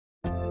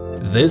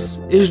This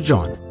is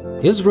John.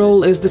 His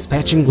role is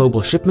dispatching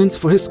global shipments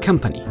for his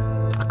company,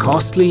 a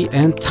costly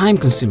and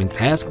time-consuming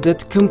task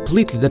that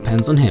completely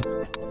depends on him.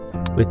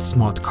 With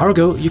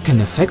SmartCargo, you can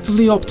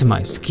effectively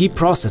optimize key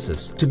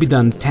processes to be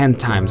done 10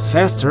 times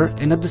faster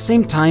and at the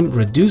same time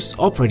reduce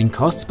operating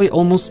costs by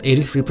almost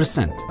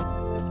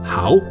 83%.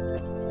 How?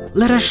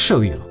 Let us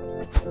show you.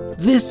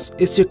 This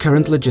is your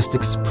current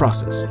logistics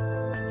process.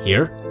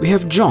 Here we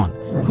have John,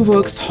 who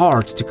works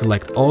hard to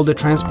collect all the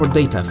transport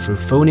data through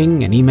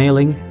phoning and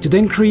emailing to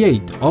then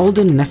create all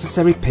the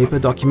necessary paper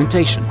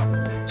documentation.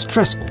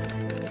 Stressful,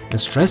 and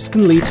stress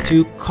can lead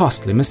to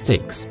costly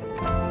mistakes.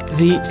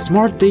 The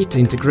Smart Data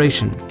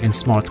Integration and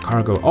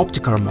SmartCargo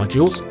Opticar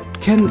modules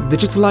can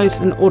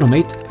digitalize and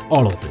automate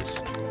all of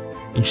this.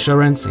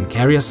 Insurance and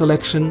carrier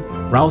selection,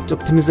 route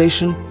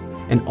optimization,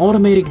 and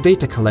automatic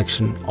data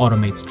collection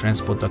automates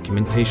transport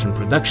documentation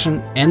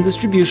production and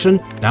distribution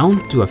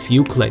down to a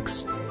few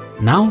clicks.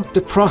 Now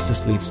the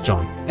process leads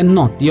John and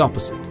not the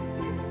opposite.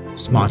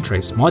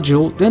 SmartTrace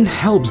module then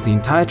helps the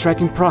entire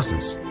tracking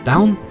process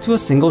down to a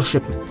single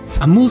shipment.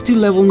 A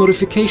multi-level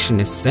notification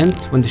is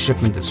sent when the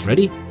shipment is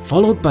ready,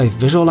 followed by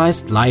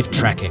visualized live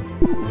tracking.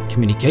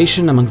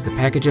 Communication amongst the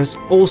packages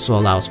also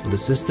allows for the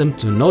system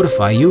to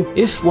notify you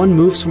if one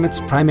moves from its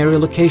primary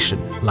location,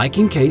 like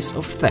in case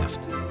of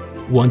theft.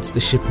 Once the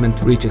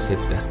shipment reaches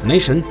its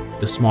destination,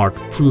 the Smart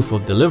Proof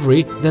of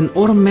Delivery then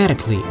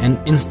automatically and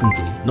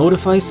instantly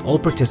notifies all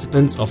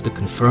participants of the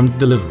confirmed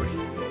delivery.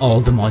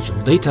 All the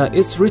module data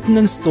is written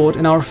and stored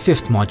in our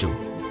fifth module,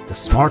 the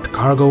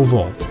SmartCargo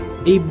Vault,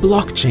 a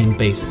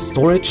blockchain-based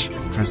storage,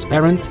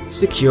 transparent,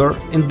 secure,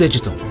 and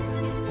digital.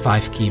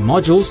 5 key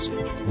modules,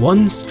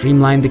 1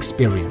 streamlined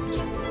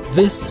experience.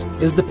 This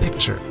is the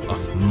picture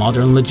of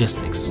modern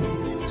logistics.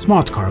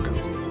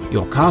 SmartCargo,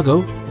 your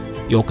cargo,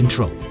 your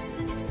control.